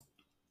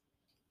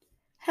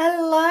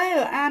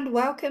Hello and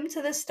welcome to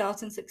the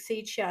Start and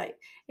Succeed show.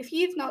 If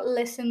you've not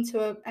listened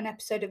to an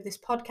episode of this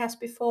podcast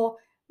before,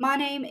 my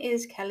name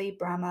is Kelly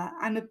Brammer.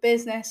 I'm a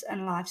business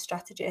and life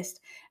strategist,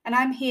 and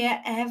I'm here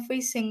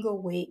every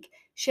single week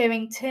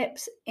sharing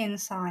tips,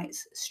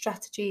 insights,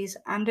 strategies,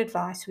 and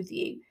advice with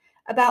you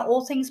about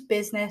all things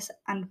business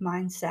and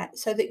mindset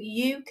so that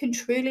you can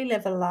truly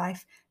live a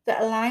life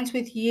that aligns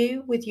with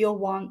you, with your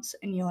wants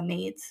and your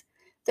needs,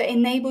 that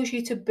enables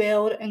you to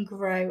build and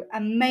grow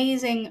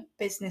amazing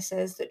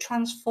businesses that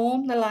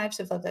transform the lives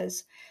of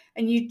others.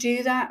 And you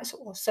do that,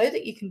 or so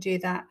that you can do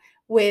that,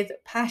 with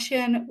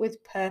passion,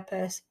 with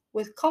purpose,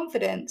 with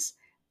confidence,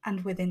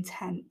 and with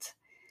intent.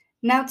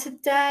 Now,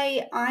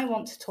 today I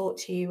want to talk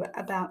to you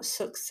about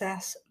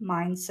success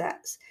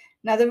mindsets.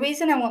 Now, the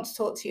reason I want to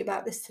talk to you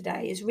about this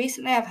today is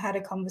recently I've had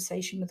a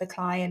conversation with a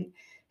client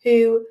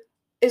who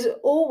is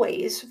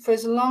always, for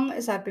as long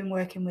as I've been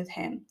working with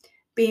him,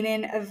 been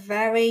in a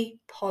very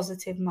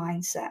positive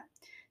mindset.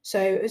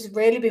 So, has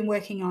really been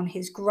working on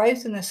his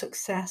growth and the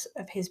success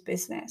of his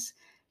business.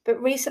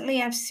 But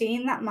recently I've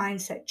seen that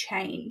mindset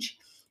change,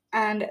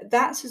 and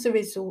that's as a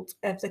result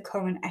of the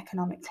current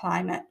economic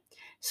climate.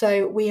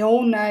 So we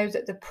all know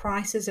that the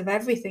prices of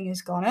everything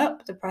has gone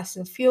up, the price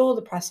of fuel,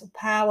 the price of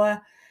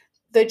power,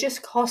 the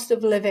just cost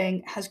of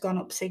living has gone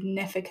up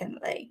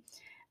significantly.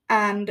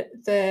 And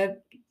the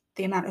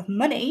amount of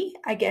money,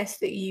 I guess,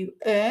 that you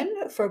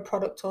earn for a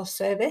product or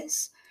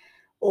service,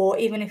 or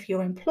even if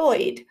you're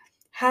employed,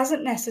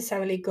 hasn't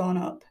necessarily gone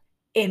up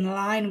in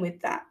line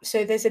with that.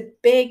 So there's a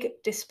big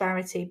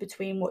disparity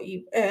between what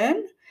you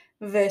earn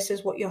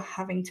versus what you're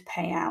having to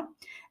pay out.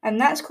 And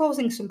that's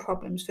causing some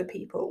problems for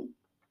people.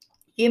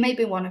 You may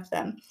be one of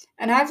them.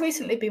 And I've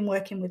recently been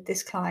working with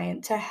this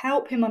client to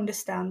help him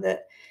understand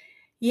that,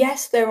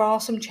 yes, there are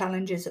some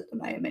challenges at the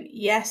moment.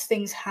 Yes,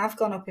 things have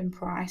gone up in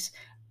price,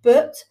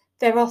 but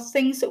there are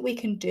things that we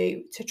can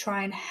do to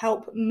try and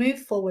help move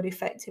forward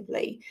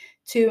effectively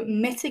to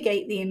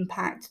mitigate the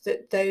impact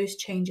that those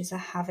changes are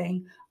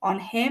having on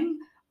him,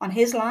 on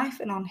his life,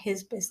 and on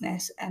his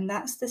business. And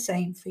that's the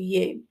same for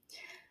you.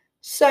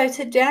 So,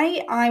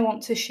 today I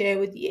want to share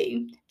with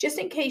you, just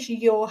in case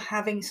you're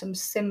having some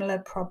similar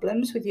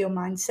problems with your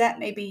mindset.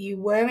 Maybe you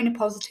were in a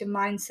positive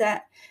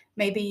mindset,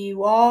 maybe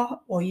you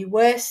are, or you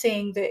were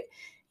seeing that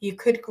you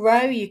could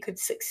grow, you could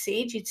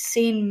succeed, you'd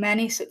seen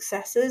many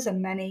successes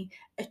and many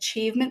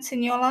achievements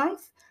in your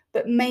life,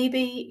 but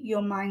maybe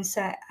your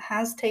mindset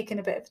has taken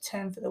a bit of a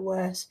turn for the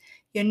worse.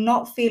 You're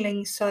not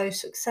feeling so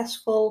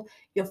successful,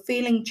 you're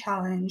feeling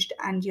challenged,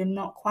 and you're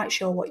not quite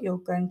sure what you're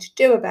going to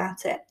do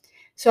about it.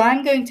 So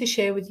I'm going to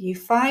share with you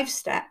 5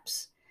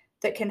 steps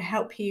that can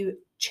help you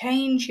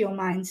change your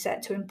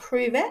mindset to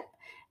improve it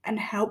and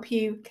help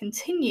you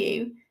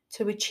continue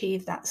to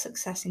achieve that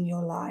success in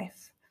your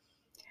life.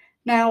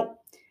 Now,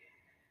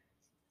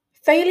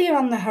 failure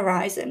on the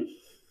horizon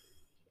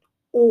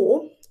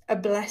or a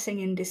blessing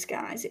in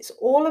disguise, it's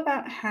all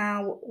about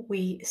how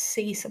we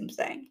see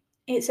something.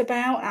 It's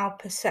about our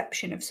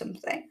perception of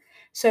something.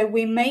 So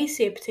we may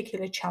see a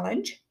particular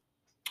challenge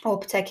or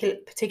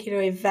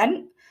particular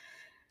event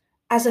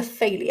as a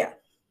failure.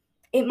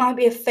 It might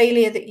be a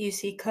failure that you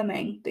see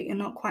coming that you're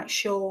not quite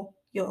sure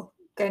you're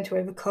going to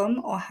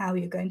overcome or how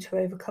you're going to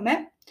overcome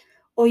it.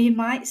 Or you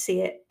might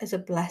see it as a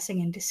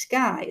blessing in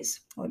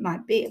disguise, or it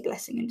might be a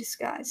blessing in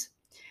disguise.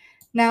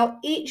 Now,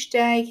 each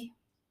day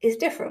is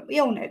different. We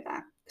all know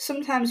that.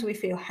 Sometimes we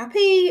feel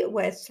happy,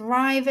 we're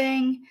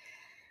thriving,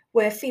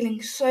 we're feeling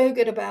so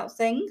good about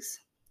things.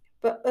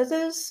 But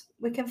others,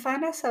 we can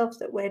find ourselves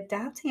that we're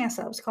doubting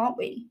ourselves, can't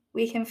we?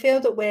 We can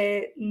feel that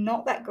we're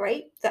not that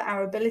great, that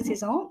our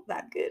abilities aren't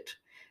that good,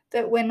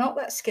 that we're not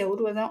that skilled,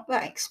 we're not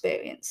that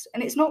experienced.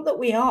 And it's not that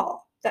we are,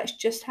 that's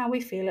just how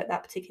we feel at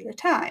that particular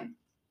time.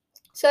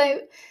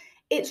 So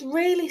it's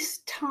really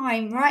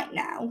time right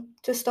now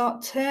to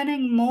start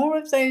turning more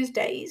of those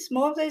days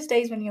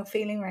when you're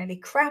feeling really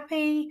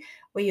crappy,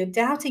 where you're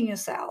doubting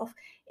yourself,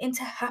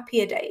 into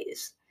happier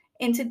days,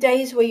 into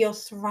days where you're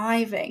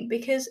thriving,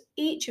 because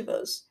each of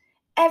us,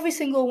 every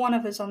single one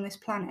of us on this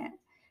planet,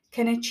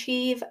 can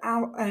achieve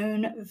our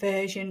own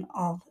version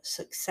of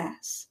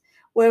success.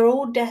 We're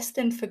all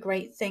destined for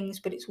great things,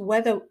 but it's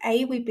whether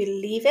A, we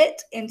believe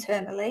it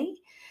internally,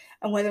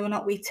 and whether or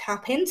not we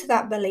tap into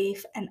that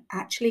belief and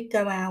actually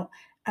go out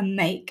and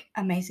make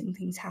amazing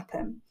things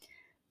happen.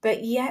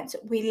 But yet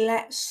we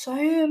let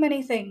so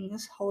many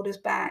things hold us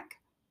back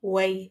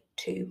way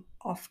too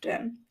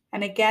often.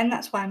 And again,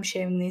 that's why I'm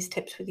sharing these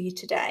tips with you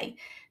today,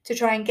 to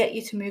try and get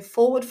you to move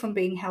forward from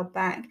being held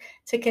back,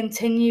 to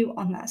continue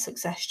on that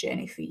success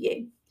journey for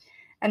you.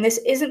 And this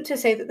isn't to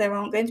say that there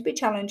aren't going to be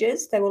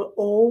challenges. There will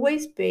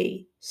always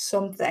be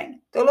something.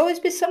 There'll always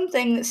be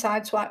something that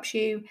sideswipes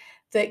you,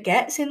 that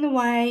gets in the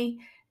way.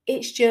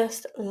 It's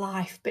just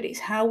life, but it's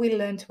how we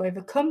learn to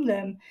overcome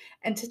them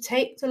and to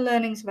take the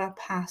learnings of our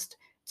past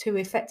to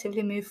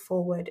effectively move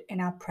forward in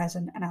our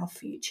present and our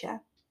future.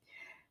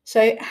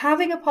 So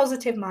having a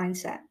positive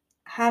mindset,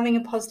 having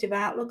a positive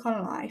outlook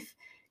on life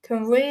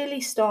can really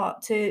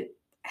start to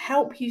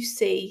help you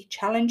see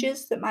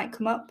challenges that might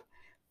come up,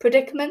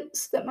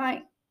 predicaments that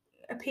might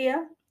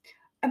appear,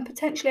 and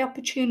potentially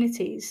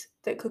opportunities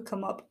that could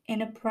come up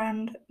in a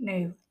brand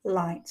new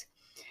light.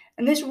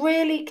 And this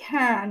really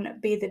can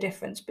be the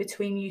difference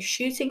between you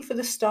shooting for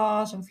the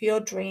stars and for your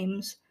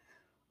dreams,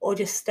 or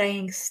just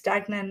staying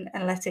stagnant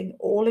and letting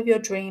all of your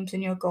dreams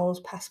and your goals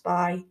pass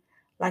by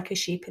like a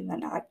sheep in the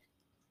night.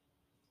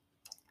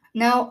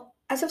 Now,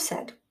 as I've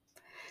said,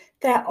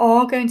 there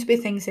are going to be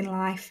things in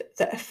life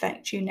that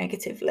affect you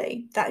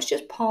negatively. That's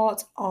just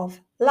part of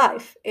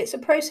life. It's a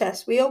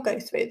process we all go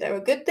through. There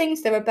are good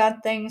things, there are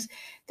bad things,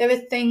 there are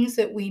things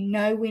that we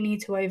know we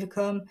need to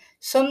overcome,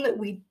 some that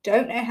we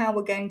don't know how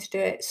we're going to do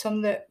it,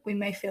 some that we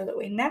may feel that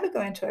we're never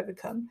going to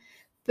overcome.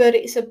 But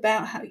it's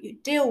about how you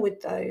deal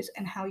with those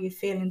and how you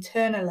feel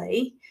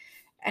internally,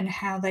 and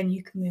how then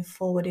you can move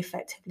forward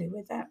effectively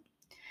with that.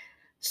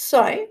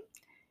 So,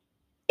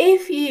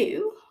 if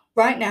you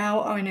right now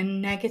are in a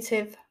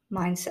negative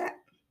mindset,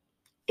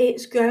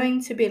 it's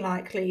going to be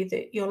likely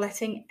that you're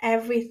letting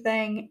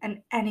everything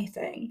and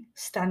anything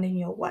stand in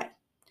your way.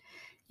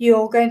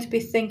 You're going to be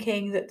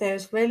thinking that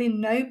there's really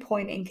no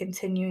point in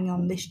continuing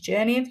on this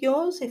journey of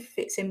yours if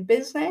it's in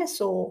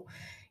business, or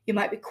you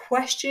might be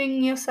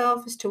questioning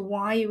yourself as to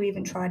why you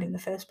even tried in the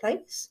first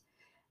place.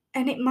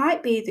 And it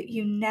might be that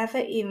you never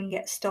even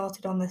get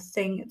started on the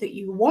thing that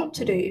you want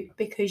to do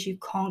because you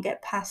can't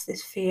get past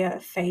this fear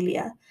of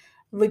failure,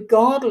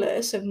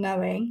 regardless of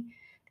knowing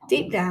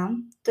deep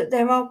down that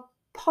there are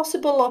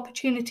possible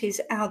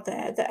opportunities out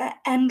there that are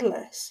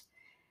endless.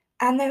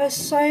 And there are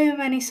so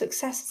many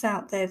successes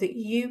out there that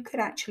you could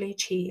actually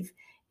achieve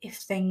if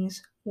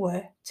things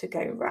were to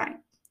go right.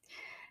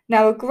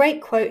 Now, a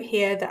great quote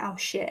here that I'll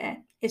share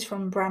is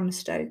from Bram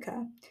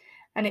Stoker,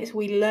 and it's,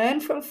 "We learn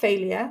from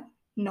failure,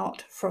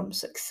 not from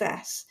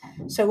success."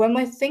 So when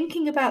we're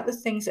thinking about the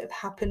things that have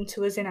happened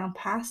to us in our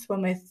past,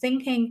 when we're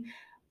thinking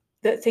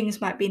that things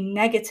might be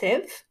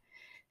negative,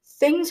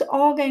 things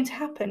are going to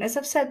happen. As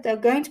I've said, there are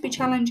going to be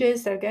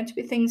challenges, there are going to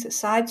be things that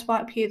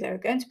sideswipe you, there are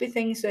going to be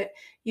things that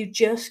you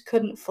just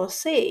couldn't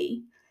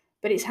foresee,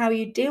 but it's how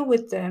you deal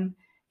with them.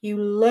 You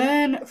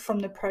learn from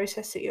the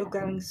process that you're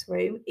going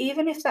through.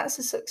 Even if that's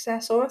a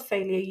success or a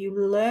failure, you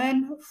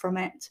learn from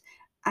it,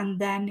 and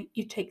then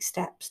you take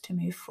steps to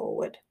move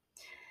forward.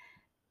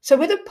 So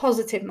with a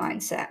positive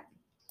mindset,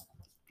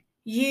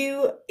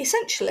 you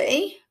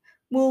essentially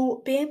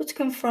will be able to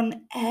confront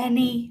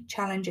any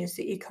challenges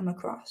that you come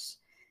across.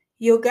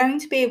 You're going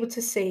to be able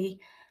to see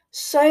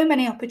so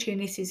many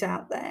opportunities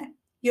out there.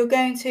 You're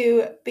going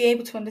to be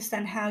able to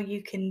understand how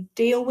you can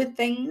deal with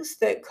things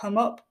that come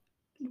up,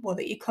 or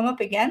that you come up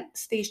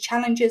against, these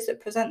challenges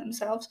that present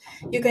themselves.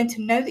 You're going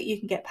to know that you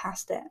can get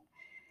past it.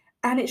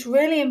 And it's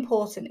really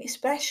important,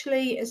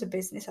 especially as a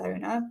business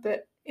owner,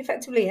 but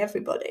effectively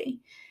everybody,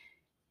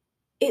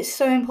 it's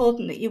so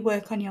important that you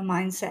work on your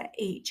mindset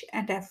each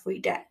and every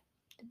day,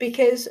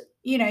 because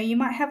you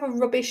might have a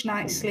rubbish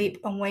night's sleep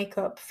and wake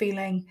up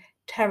feeling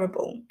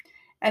terrible,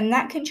 and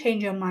that can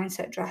change your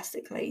mindset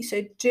drastically.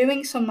 So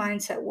doing some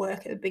mindset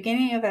work at the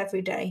beginning of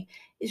every day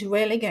is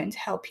really going to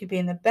help you be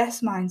in the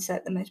best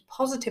mindset, the most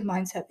positive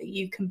mindset that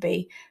you can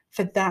be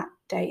for that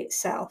day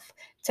itself,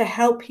 to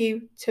help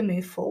you to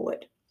move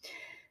forward.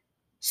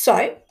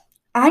 So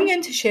I'm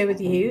going to share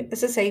with you,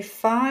 as I say,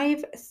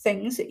 5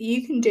 things that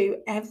you can do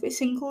every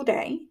single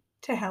day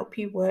to help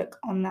you work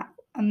on that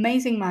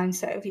amazing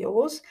mindset of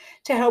yours,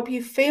 to help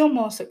you feel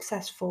more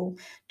successful,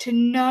 to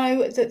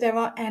know that there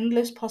are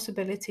endless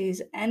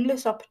possibilities,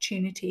 endless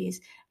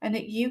opportunities, and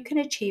that you can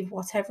achieve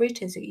whatever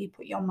it is that you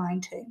put your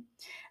mind to.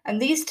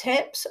 And these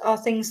tips are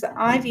things that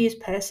I've used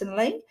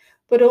personally,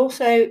 but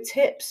also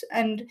tips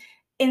and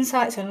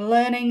insights and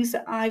learnings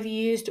that I've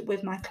used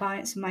with my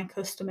clients and my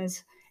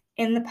customers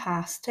in the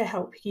past to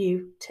help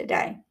you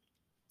today.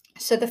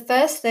 So the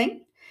first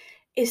thing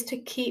is to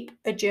keep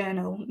a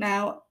journal.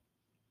 Now,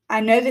 I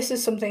know this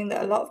is something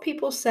that a lot of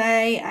people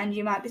say, and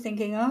you might be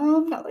thinking, oh,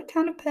 I'm not the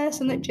kind of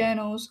person that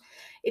journals.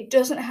 It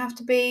doesn't have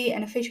to be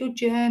an official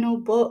journal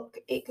book.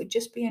 It could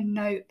just be a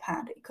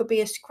notepad. It could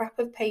be a scrap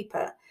of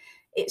paper.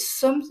 It's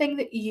something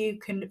that you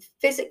can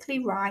physically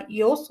write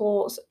your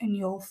thoughts and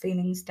your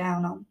feelings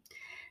down on.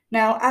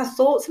 Now, our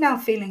thoughts and our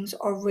feelings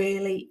are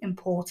really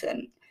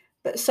important,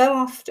 but so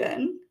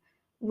often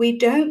we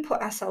don't put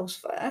ourselves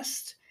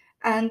first,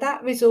 and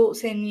that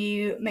results in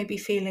you maybe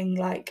feeling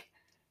like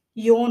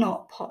you're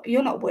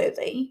not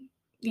worthy,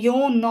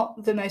 you're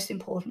not the most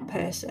important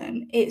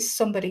person, it's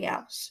somebody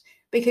else,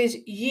 because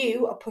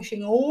you are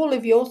pushing all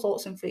of your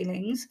thoughts and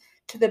feelings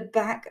to the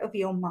back of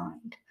your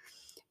mind.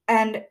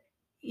 And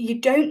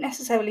you don't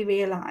necessarily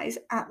realize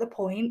at the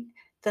point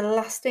the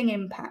lasting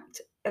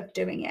impact of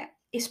doing it,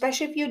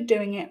 especially if you're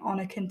doing it on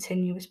a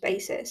continuous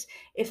basis.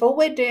 If all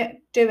we're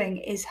doing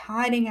is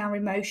hiding our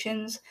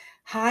emotions,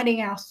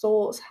 hiding our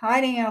thoughts,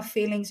 hiding our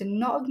feelings, and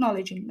not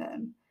acknowledging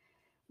them,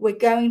 we're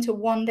going to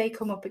one day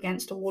come up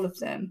against all of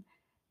them,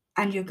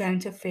 and you're going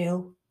to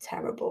feel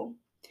terrible.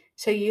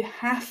 So you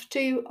have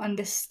to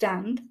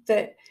understand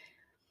that,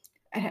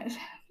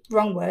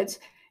 wrong words,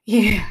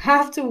 you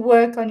have to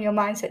work on your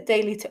mindset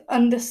daily to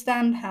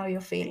understand how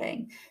you're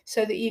feeling,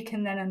 so that you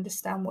can then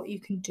understand what you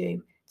can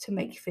do to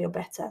make you feel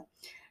better.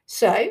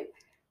 So,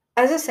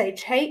 as I say,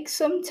 take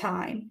some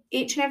time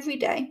each and every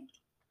day.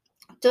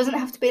 It doesn't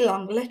have to be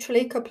long,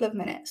 literally a couple of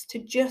minutes, to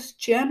just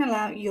journal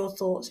out your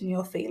thoughts and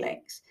your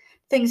feelings.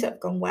 Things that have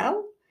gone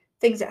well,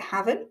 things that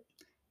haven't,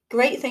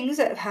 great things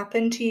that have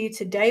happened to you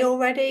today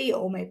already,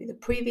 or maybe the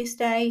previous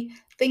day,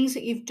 things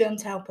that you've done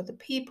to help other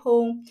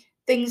people,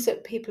 things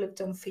that people have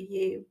done for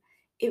you.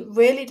 It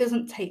really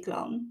doesn't take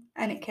long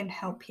and it can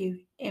help you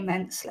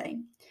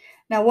immensely.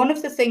 Now, one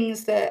of the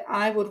things that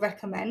I would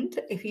recommend,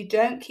 if you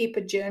don't keep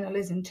a journal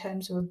is in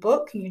terms of a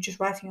book and you're just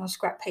writing on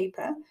scrap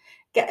paper,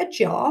 get a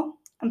jar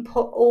and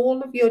put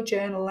all of your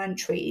journal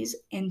entries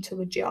into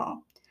a jar.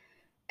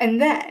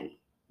 And then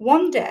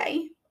one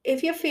day,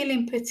 if you're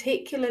feeling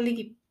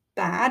particularly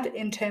bad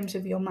in terms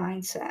of your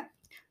mindset,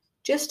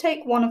 just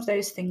take one of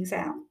those things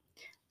out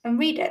and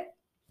read it.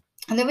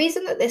 And the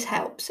reason that this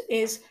helps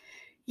is,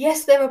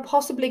 yes, there are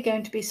possibly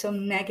going to be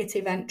some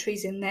negative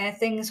entries in there,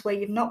 things where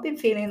you've not been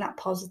feeling that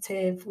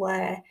positive,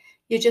 where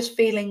you're just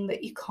feeling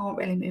that you can't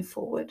really move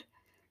forward.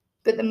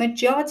 But the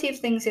majority of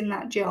things in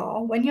that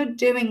jar, when you're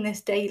doing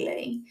this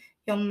daily,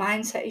 your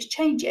mindset is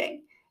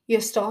changing.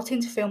 You're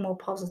starting to feel more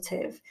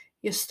positive.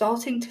 You're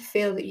starting to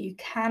feel that you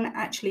can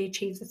actually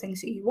achieve the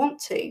things that you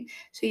want to.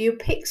 So you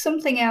pick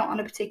something out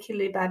on a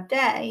particularly bad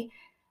day,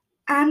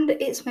 and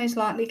it's most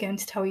likely going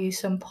to tell you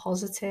some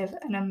positive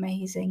and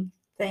amazing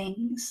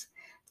things.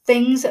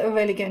 Things that are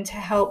really going to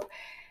help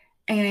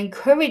and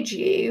encourage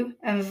you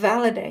and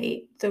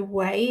validate the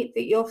way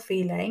that you're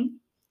feeling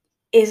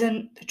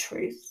isn't the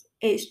truth.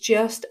 It's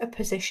just a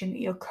position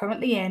that you're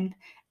currently in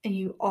and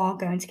you are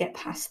going to get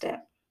past it.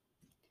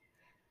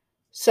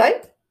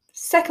 So,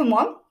 second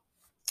one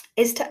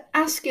is to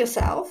ask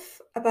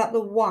yourself about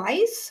the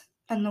whys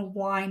and the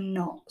why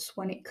nots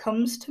when it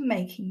comes to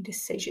making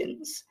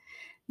decisions.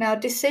 Now,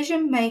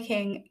 decision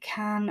making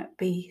can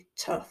be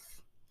tough.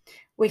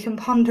 We can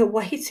ponder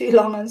way too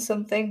long on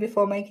something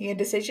before making a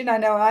decision. I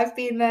know I've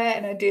been there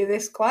and I do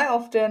this quite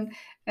often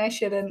and I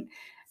shouldn't.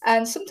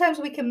 And sometimes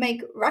we can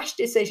make rash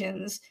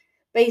decisions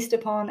based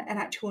upon an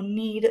actual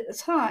need at the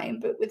time,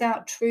 but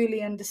without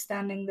truly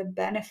understanding the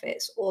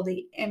benefits or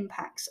the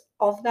impacts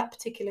of that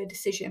particular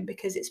decision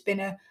because it's been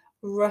a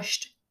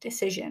rushed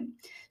decision.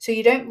 So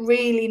you don't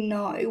really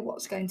know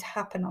what's going to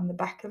happen on the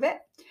back of it.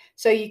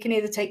 So you can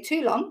either take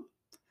too long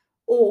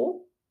or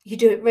you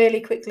do it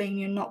really quickly and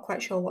you're not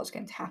quite sure what's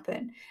going to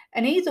happen.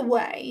 And either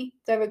way,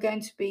 there are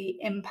going to be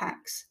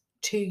impacts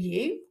to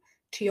you,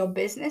 to your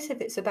business, if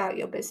it's about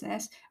your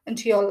business, and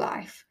to your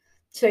life.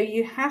 So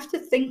you have to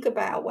think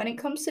about, when it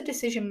comes to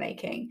decision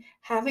making,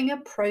 having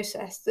a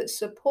process that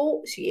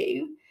supports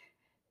you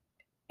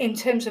in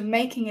terms of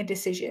making a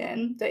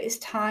decision that is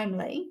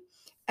timely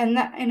and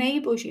that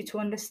enables you to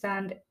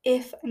understand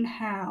if and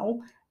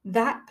how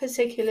that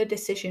particular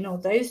decision or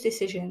those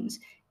decisions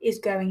is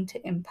going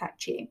to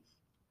impact you.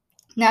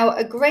 Now,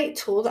 a great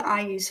tool that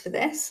I use for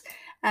this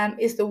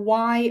is the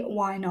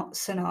why not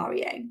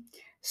scenario.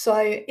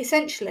 So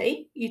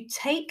essentially, you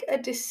take a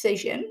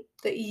decision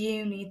that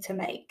you need to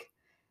make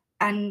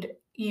and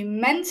you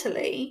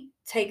mentally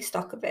take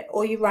stock of it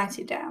or you write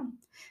it down.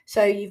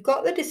 So you've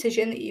got the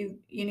decision that you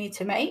need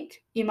to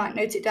make. You might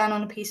note it down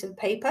on a piece of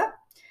paper.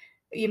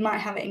 You might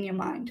have it in your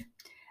mind.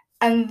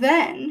 And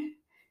then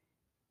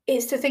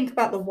it's to think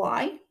about the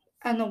why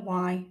and the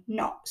why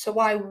not. So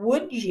why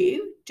would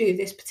you do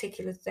this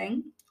particular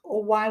thing,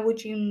 or why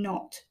would you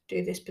not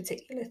do this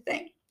particular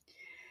thing?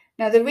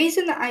 Now, the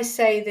reason that I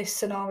say this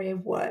scenario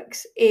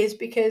works is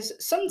because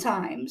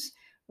sometimes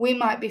we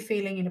might be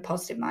feeling in a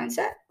positive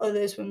mindset,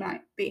 others we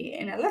might be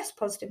in a less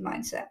positive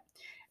mindset.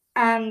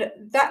 And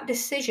that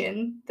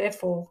decision,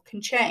 therefore,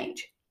 can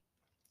change.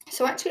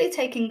 So actually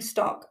taking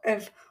stock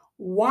of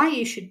why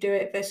you should do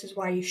it versus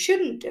why you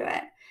shouldn't do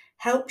it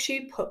helps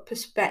you put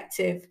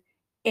perspective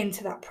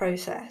into that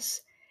process.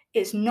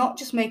 It's not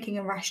just making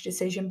a rash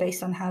decision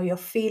based on how you're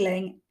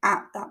feeling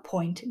at that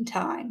point in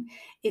time.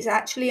 It's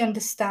actually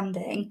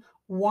understanding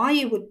why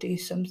you would do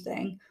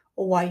something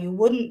or why you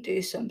wouldn't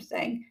do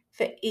something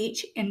for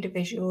each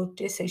individual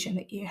decision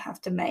that you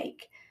have to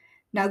make.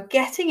 Now,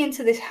 getting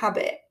into this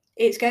habit,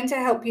 it's going to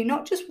help you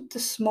not just with the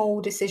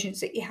small decisions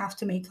that you have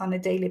to make on a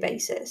daily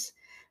basis,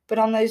 but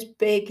on those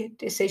big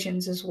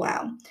decisions as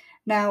well.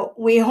 Now,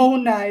 we all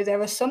know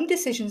there are some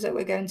decisions that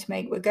we're going to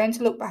make, we're going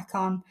to look back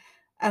on,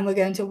 and we're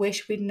going to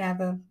wish we'd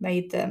never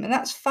made them. And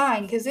that's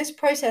fine, because this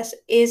process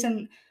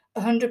isn't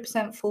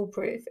 100%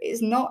 foolproof.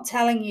 It's not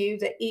telling you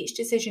that each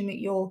decision that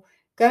you're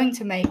going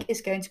to make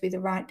is going to be the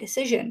right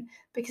decision,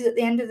 because at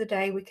the end of the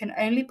day, we can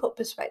only put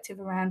perspective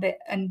around it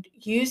and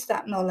use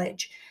that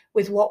knowledge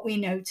with what we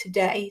know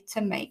today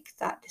to make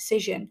that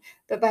decision.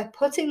 But by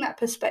putting that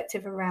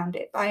perspective around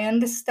it, by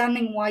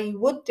understanding why you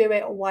would do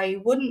it or why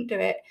you wouldn't do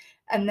it,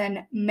 and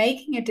then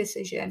making a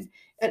decision,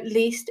 at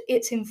least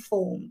it's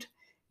informed.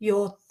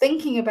 You're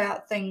thinking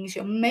about things,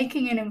 you're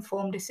making an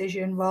informed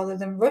decision rather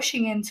than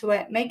rushing into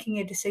it, making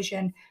a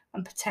decision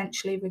and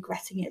potentially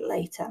regretting it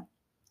later.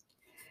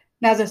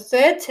 Now, the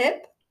third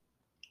tip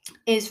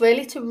is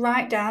really to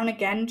write down,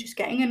 again, just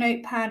getting a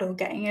notepad or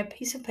getting a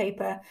piece of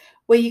paper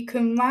where you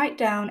can write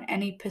down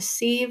any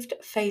perceived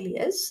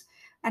failures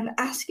and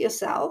ask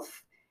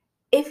yourself,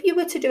 if you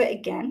were to do it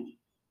again,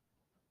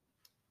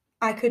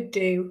 I could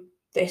do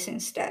this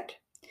instead.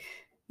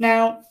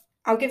 Now,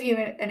 I'll give you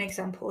an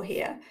example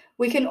here.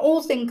 We can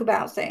all think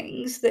about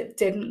things that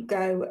didn't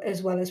go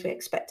as well as we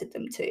expected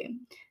them to,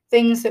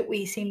 things that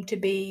we seem to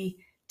be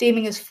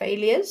deeming as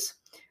failures,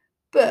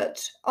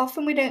 but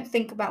often we don't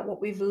think about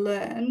what we've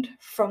learned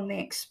from the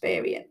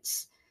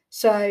experience.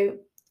 So,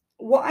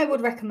 what I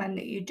would recommend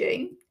that you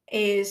do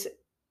is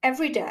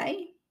every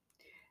day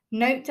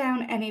note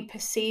down any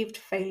perceived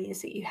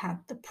failures that you had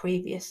the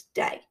previous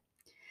day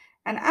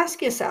and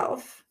ask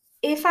yourself,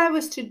 if I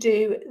was to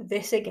do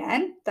this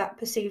again, that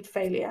perceived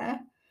failure,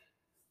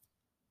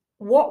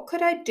 what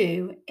could I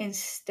do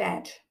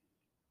instead?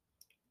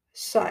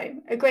 So,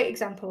 a great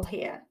example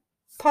here,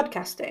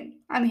 podcasting.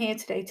 I'm here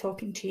today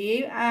talking to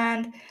you,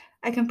 and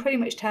I can pretty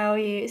much tell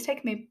you it's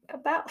taken me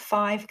about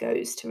 5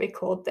 goes to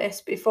record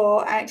this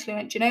before I actually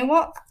went, do you know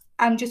what?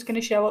 I'm just going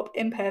to show up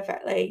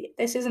imperfectly.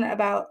 This isn't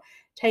about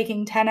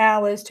taking 10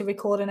 hours to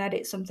record and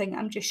edit something.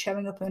 I'm just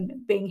showing up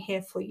and being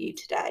here for you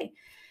today.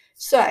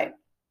 So,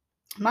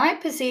 my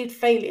perceived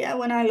failure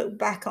when I look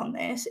back on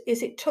this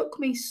is it took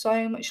me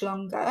so much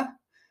longer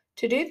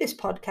to do this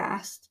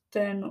podcast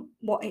than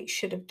what it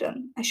should have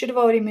done. I should have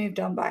already moved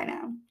on by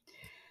now.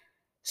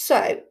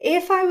 So,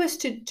 if I was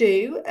to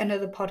do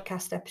another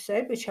podcast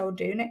episode, which I'll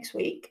do next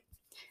week,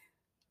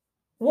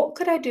 what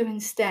could I do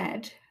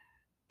instead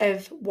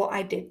of what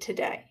I did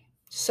today?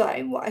 So,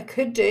 what I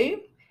could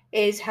do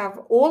is have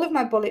all of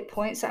my bullet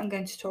points that I'm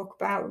going to talk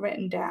about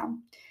written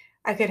down.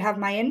 I could have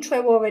my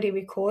intro already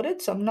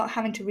recorded, so I'm not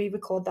having to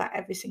re-record that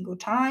every single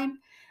time.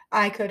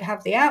 I could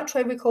have the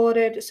outro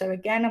recorded, so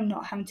again, I'm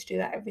not having to do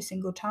that every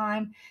single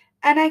time.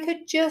 And I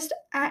could just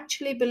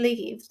actually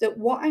believe that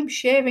what I'm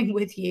sharing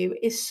with you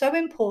is so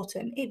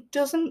important. It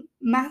doesn't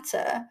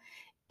matter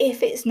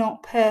if it's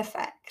not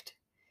perfect.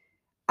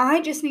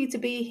 I just need to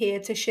be here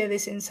to share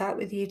this insight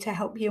with you to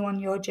help you on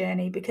your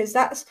journey, because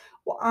that's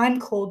what I'm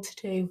called to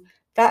do.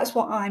 That's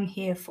what I'm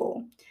here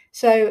for.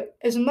 So,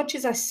 as much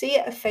as I see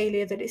it a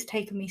failure that it's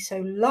taken me so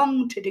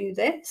long to do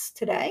this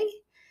today,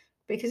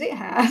 because it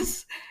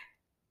has,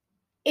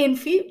 in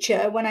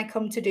future, when I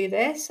come to do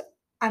this,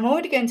 I'm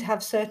already going to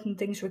have certain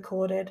things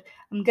recorded.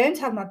 I'm going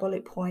to have my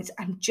bullet points.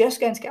 I'm just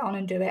going to get on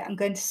and do it. I'm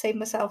going to save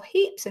myself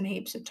heaps and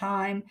heaps of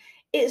time.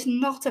 It's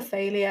not a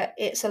failure,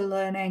 it's a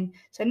learning.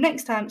 So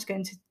next time it's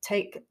going to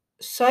take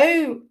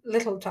so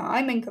little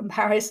time in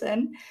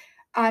comparison.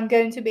 I'm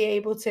going to be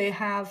able to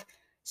have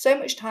so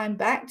much time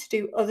back to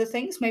do other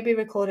things, maybe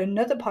record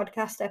another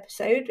podcast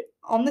episode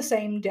on the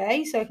same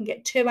day so I can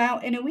get 2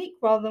 out in a week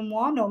rather than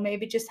 1, or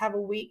maybe just have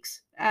a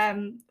week's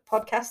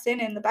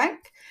podcasting in the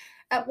bank,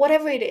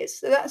 whatever it is.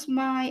 So that's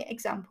my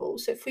example.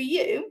 So for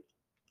you,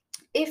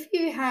 if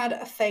you had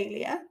a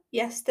failure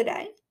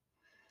yesterday,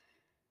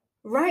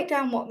 write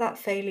down what that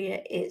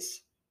failure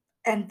is.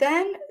 And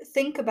then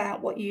think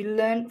about what you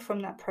learned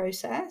from that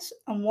process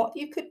and what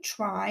you could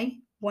try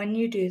when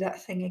you do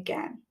that thing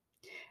again.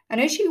 And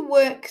as you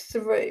work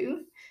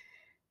through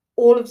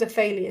all of the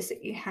failures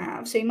that you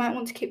have, so you might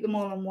want to keep them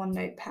all on one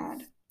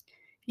notepad,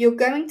 you're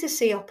going to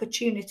see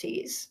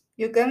opportunities.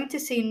 You're going to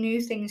see new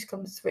things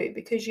come through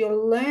because you're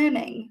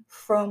learning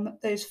from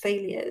those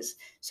failures.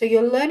 So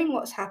you're learning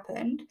what's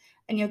happened,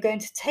 and you're going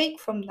to take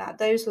from that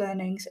those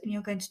learnings, and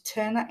you're going to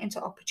turn that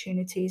into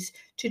opportunities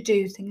to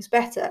do things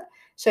better.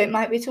 So it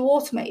might be to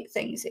automate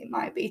things. It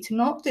might be to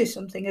not do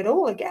something at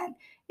all again.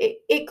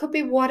 It could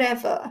be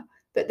whatever,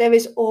 but there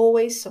is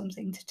always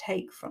something to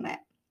take from it.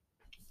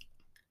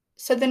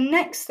 So the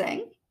next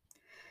thing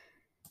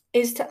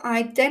is to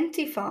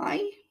identify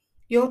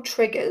your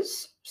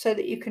triggers so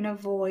that you can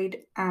avoid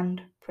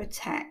and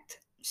protect.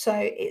 So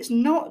it's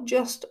not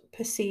just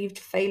perceived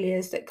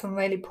failures that can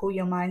really pull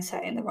your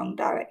mindset in the wrong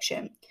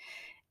direction.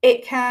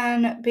 It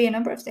can be a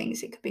number of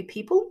things. It could be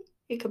people,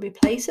 it could be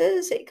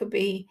places, it could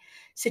be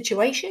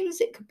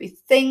situations, it could be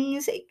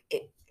things,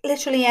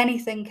 literally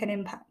anything can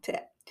impact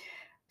it.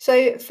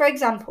 So, for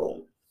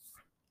example,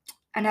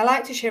 and I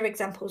like to share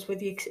examples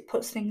with you because it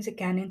puts things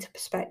again into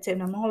perspective,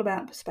 and I'm all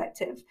about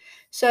perspective.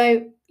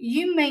 So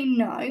you may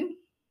know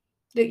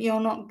that you're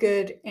not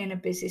good in a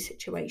busy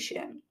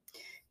situation.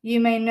 You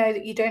may know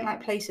that you don't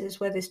like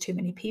places where there's too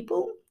many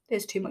people,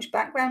 there's too much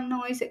background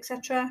noise,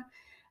 etc.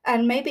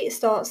 And maybe it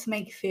starts to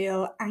make you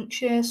feel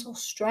anxious or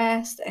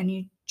stressed, and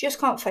you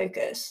just can't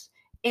focus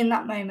in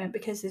that moment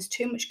because there's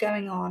too much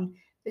going on,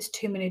 there's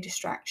too many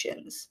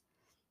distractions.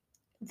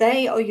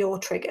 They are your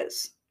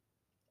triggers.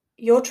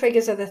 Your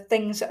triggers are the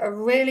things that are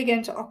really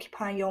going to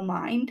occupy your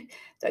mind,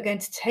 that are going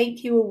to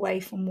take you away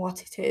from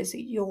what it is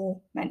that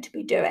you're meant to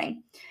be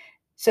doing.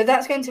 So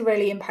that's going to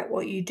really impact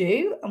what you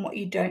do and what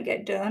you don't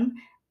get done,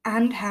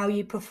 and how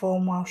you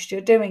perform whilst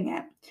you're doing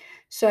it.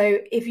 So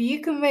if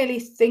you can really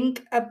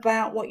think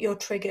about what your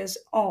triggers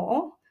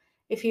are,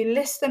 if you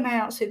list them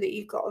out so that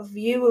you've got a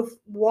view of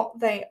what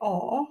they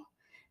are,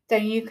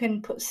 then you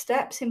can put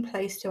steps in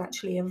place to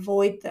actually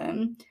avoid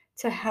them,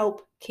 to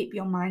help keep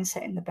your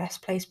mindset in the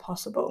best place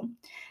possible.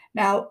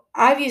 Now,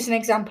 I've used an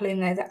example in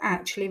there that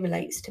actually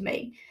relates to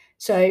me.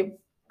 So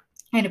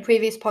in a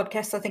previous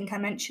podcast, I think I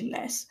mentioned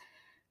this.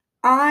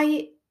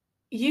 I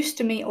used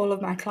to meet all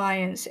of my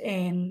clients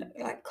in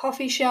like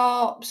coffee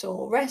shops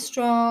or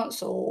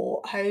restaurants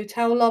or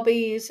hotel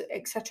lobbies,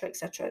 etc.,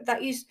 etc.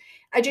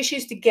 I just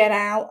used to get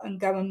out and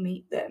go and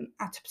meet them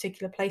at a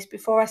particular place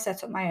before I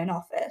set up my own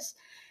office.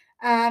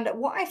 And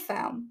what I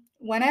found,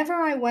 whenever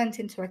I went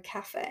into a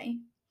cafe,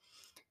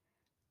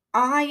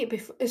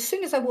 as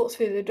soon as I walked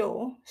through the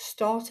door,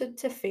 started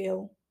to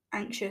feel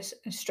anxious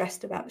and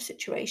stressed about the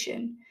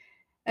situation.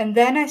 And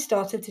then I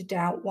started to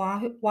doubt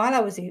why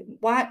I was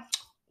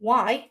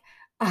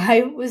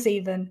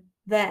even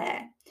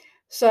there.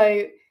 So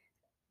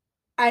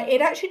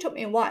it actually took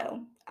me a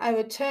while. I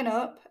would turn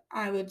up,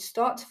 I would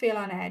start to feel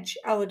on edge.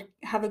 I would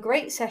have a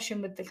great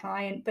session with the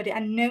client, but I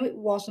knew it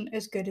wasn't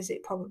as good as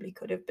it probably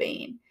could have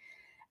been.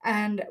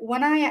 And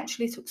when I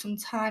actually took some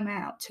time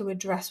out to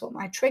address what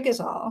my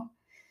triggers are,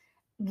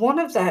 one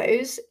of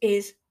those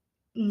is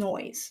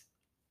noise.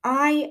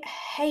 I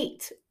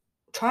hate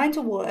trying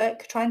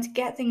to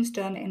get things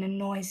done in a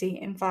noisy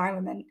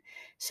environment.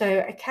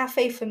 So, a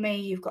cafe for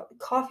me, you've got the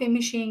coffee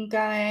machine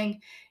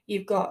going,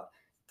 you've got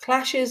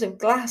clashes of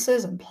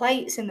glasses and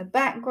plates in the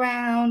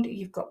background,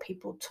 you've got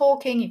people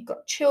talking, you've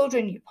got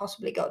children, you've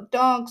possibly got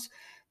dogs.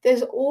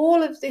 There's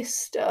all of this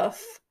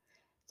stuff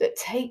that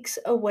takes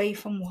away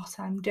from what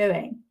I'm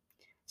doing.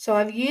 So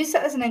I've used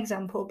that as an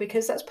example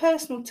because that's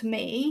personal to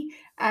me,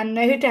 and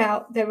no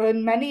doubt there are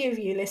many of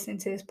you listening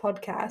to this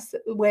podcast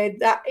where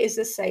that is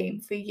the same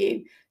for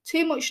you.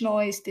 Too much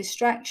noise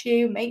distracts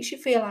you, makes you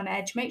feel on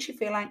edge, makes you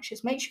feel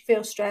anxious, makes you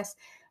feel stressed,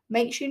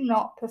 makes you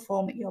not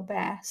perform at your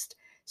best.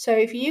 So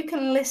if you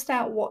can list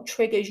out what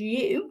triggers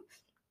you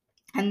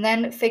and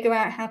then figure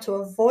out how to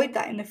avoid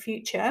that in the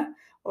future,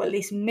 or at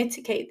least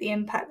mitigate the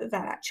impact that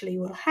that actually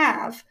will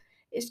have,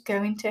 it's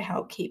going to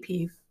help keep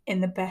you in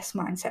the best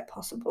mindset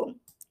possible.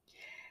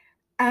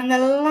 And the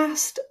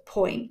last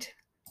point,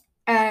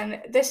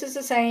 and this is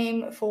the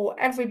same for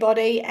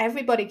everybody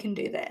can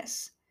do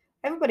this.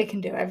 Everybody can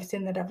do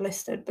everything that I've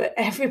listed, but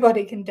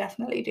everybody can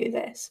definitely do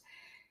this.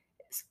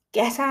 It's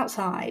get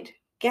outside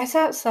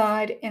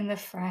in the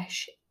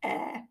fresh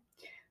air.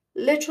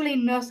 Literally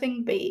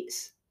nothing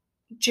beats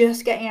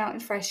just getting out in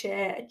fresh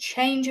air, a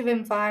change of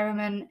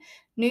environment,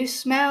 new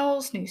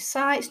smells, new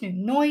sights, new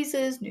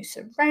noises, new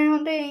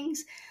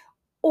surroundings.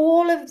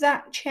 All of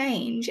that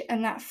change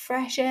and that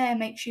fresh air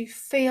makes you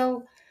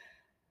feel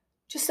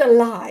just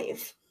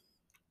alive.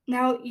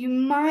 Now, you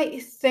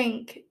might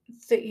think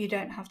that you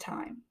don't have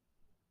time,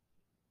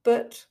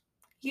 but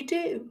you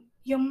do.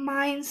 Your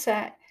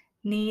mindset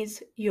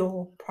needs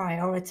your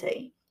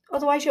priority.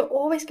 Otherwise, you're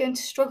always going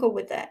to struggle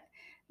with it.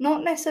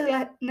 Not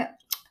necessarily,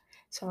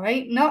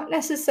 not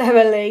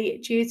necessarily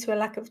due to a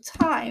lack of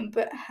time,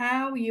 but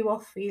how you are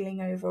feeling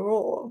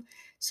overall.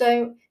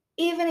 So,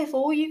 even if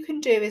all you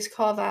can do is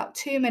carve out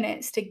 2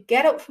 minutes to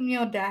get up from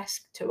your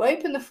desk, to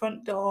open the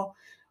front door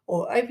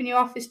or open your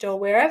office door,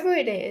 wherever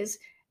it is,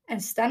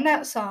 and stand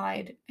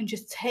outside and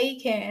just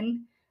take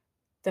in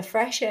the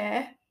fresh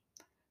air,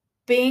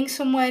 being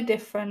somewhere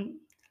different,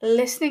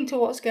 listening to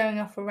what's going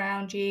on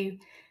around you,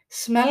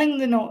 smelling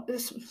the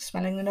noises,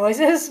 smelling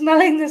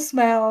the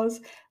smells,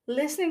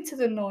 listening to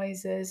the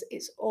noises,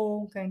 it's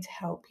all going to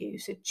help you.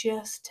 So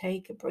just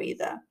take a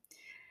breather.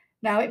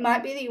 Now, it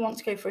might be that you want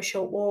to go for a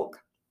short walk.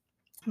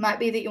 It might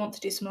be that you want to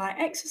do some light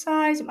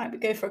exercise. It might be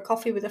go for a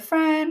coffee with a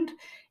friend.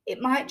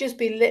 It might just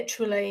be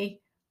literally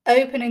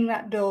opening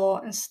that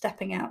door and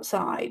stepping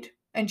outside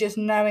and just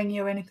knowing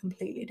you're in a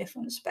completely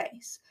different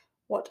space.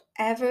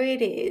 Whatever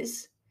it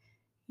is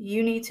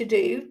you need to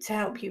do to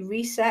help you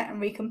reset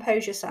and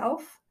recompose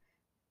yourself,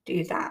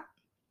 do that.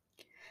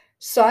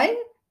 So,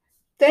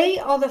 they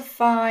are the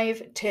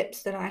 5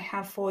 tips that I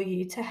have for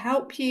you to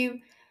help you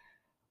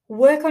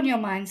work on your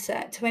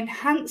mindset, to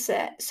enhance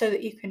it so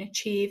that you can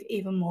achieve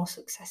even more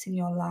success in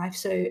your life.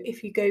 So,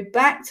 if you go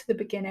back to the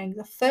beginning,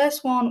 the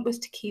first one was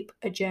to keep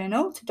a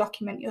journal to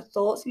document your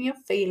thoughts and your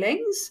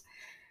feelings.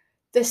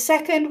 The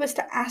second was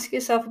to ask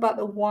yourself about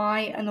the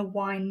why and the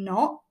why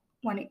not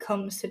when it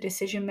comes to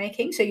decision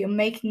making. So, you're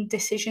making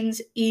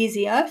decisions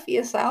easier for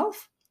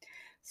yourself.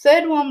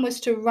 Third one was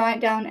to write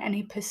down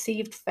any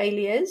perceived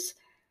failures,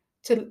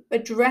 to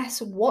address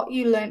what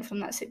you learned from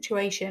that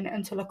situation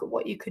and to look at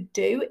what you could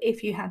do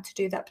if you had to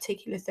do that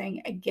particular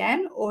thing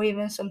again or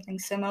even something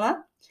similar.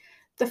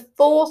 The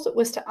fourth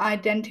was to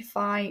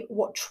identify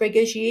what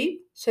triggers you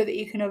so that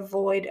you can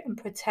avoid and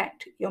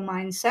protect your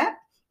mindset.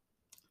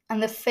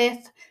 And the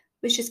fifth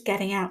was just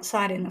getting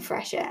outside in the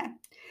fresh air.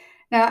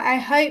 Now, I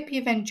hope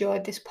you've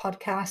enjoyed this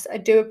podcast. I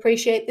do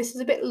appreciate this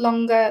is a bit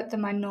longer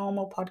than my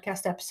normal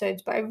podcast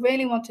episodes, but I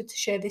really wanted to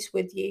share this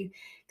with you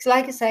because,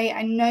 like I say,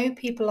 I know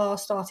people are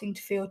starting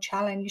to feel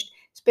challenged.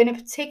 It's been a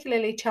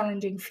particularly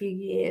challenging few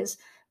years,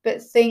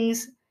 but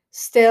things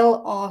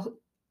still are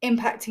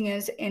impacting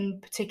us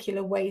in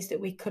particular ways that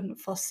we couldn't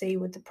foresee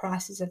with the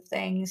prices of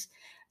things,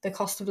 the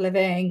cost of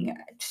living,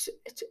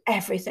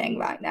 everything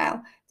right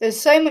now. There's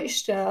so much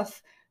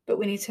stuff. but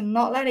we need to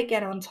not let it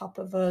get on top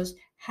of us.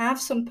 Have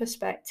some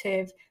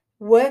perspective,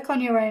 work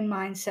on your own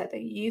mindset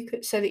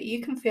so that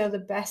you can feel the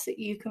best that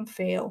you can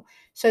feel,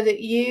 so that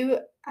you,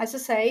 as I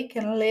say,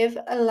 can live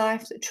a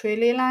life that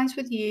truly aligns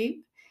with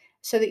you,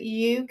 so that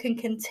you can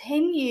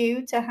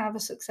continue to have a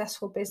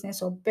successful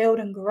business or build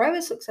and grow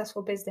a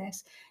successful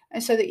business,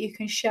 and so that you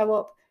can show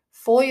up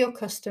for your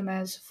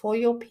customers, for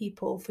your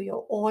people, for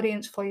your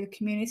audience, for your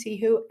community,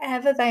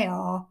 whoever they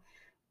are,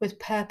 with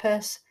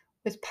purpose,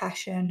 with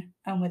passion,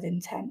 and with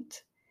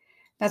intent.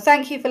 Now,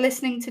 thank you for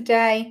listening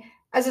today.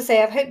 As I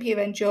say, I hope you've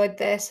enjoyed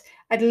this.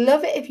 I'd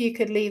love it if you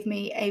could leave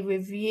me a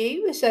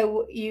review.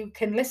 So you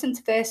can listen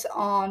to this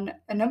on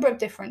a number of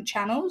different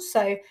channels.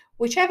 So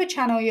whichever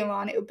channel you're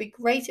on, it would be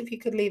great if you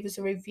could leave us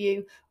a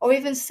review, or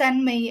even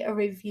send me a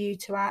review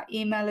to our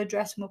email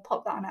address, and we'll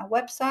pop that on our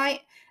website.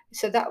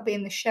 So that will be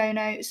in the show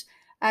notes.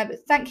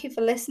 But thank you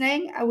for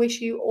listening. I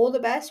wish you all the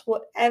best,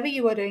 whatever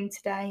you are doing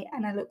today,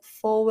 and I look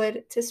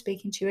forward to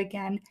speaking to you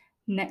again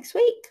next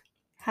week.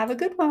 Have a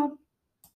good one.